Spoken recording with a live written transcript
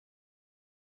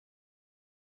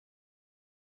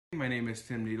my name is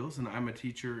Tim Needles and I'm a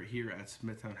teacher here at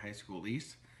Smithtown High School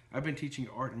East. I've been teaching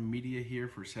art and media here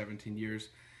for 17 years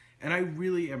and I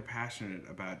really am passionate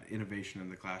about innovation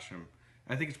in the classroom.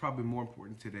 I think it's probably more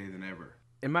important today than ever.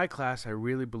 In my class, I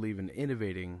really believe in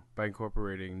innovating by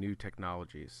incorporating new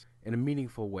technologies in a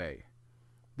meaningful way.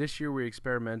 This year we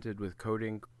experimented with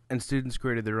coding and students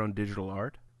created their own digital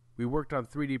art. We worked on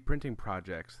 3D printing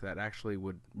projects that actually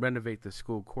would renovate the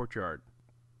school courtyard.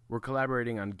 We're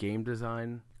collaborating on game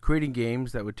design, creating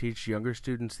games that would teach younger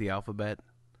students the alphabet.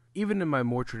 Even in my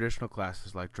more traditional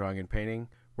classes like drawing and painting,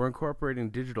 we're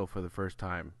incorporating digital for the first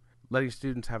time, letting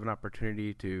students have an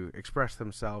opportunity to express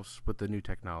themselves with the new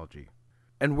technology.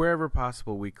 And wherever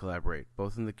possible, we collaborate,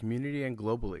 both in the community and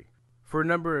globally. For a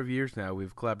number of years now,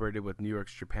 we've collaborated with New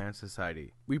York's Japan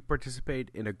Society. We participate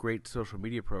in a great social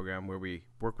media program where we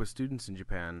work with students in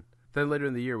Japan. Then later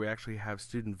in the year, we actually have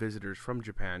student visitors from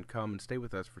Japan come and stay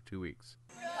with us for 2 weeks.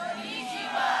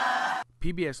 Konnichiwa!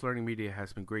 PBS Learning Media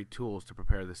has some great tools to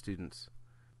prepare the students.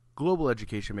 Global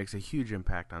education makes a huge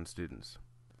impact on students.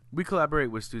 We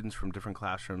collaborate with students from different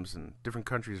classrooms and different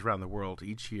countries around the world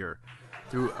each year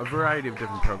through a variety of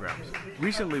different programs.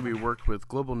 Recently, we worked with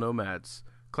Global Nomads,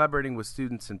 collaborating with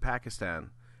students in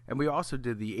Pakistan, and we also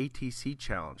did the ATC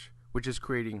Challenge, which is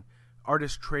creating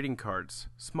artist trading cards,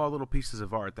 small little pieces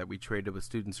of art that we traded with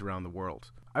students around the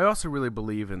world. I also really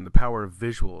believe in the power of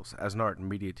visuals as an art and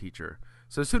media teacher.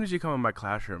 So as soon as you come in my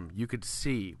classroom, you could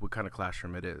see what kind of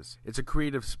classroom it is. It's a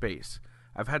creative space.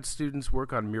 I've had students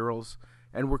work on murals,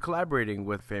 and we're collaborating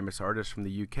with famous artists from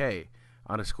the UK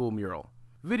on a school mural.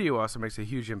 Video also makes a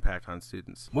huge impact on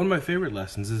students. One of my favorite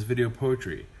lessons is video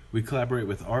poetry. We collaborate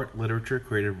with art, literature,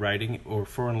 creative writing, or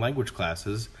foreign language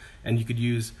classes, and you could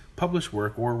use published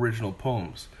work or original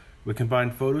poems. We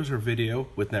combine photos or video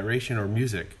with narration or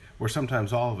music, or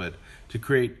sometimes all of it, to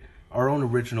create our own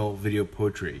original video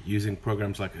poetry using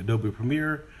programs like Adobe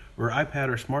Premiere or iPad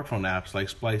or smartphone apps like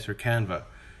Splice or Canva.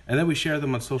 And then we share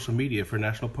them on social media for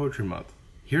National Poetry Month.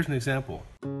 Here's an example.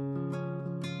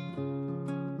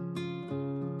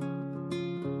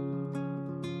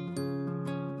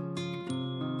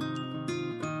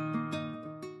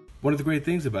 One of the great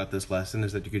things about this lesson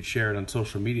is that you could share it on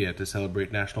social media to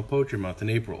celebrate National Poetry Month in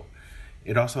April.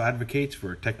 It also advocates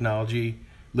for technology,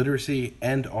 literacy,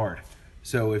 and art.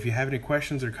 So if you have any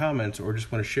questions or comments or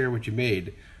just want to share what you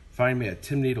made, find me at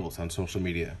Tim Needles on social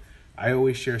media. I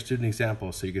always share student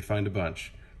examples so you could find a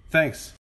bunch. Thanks!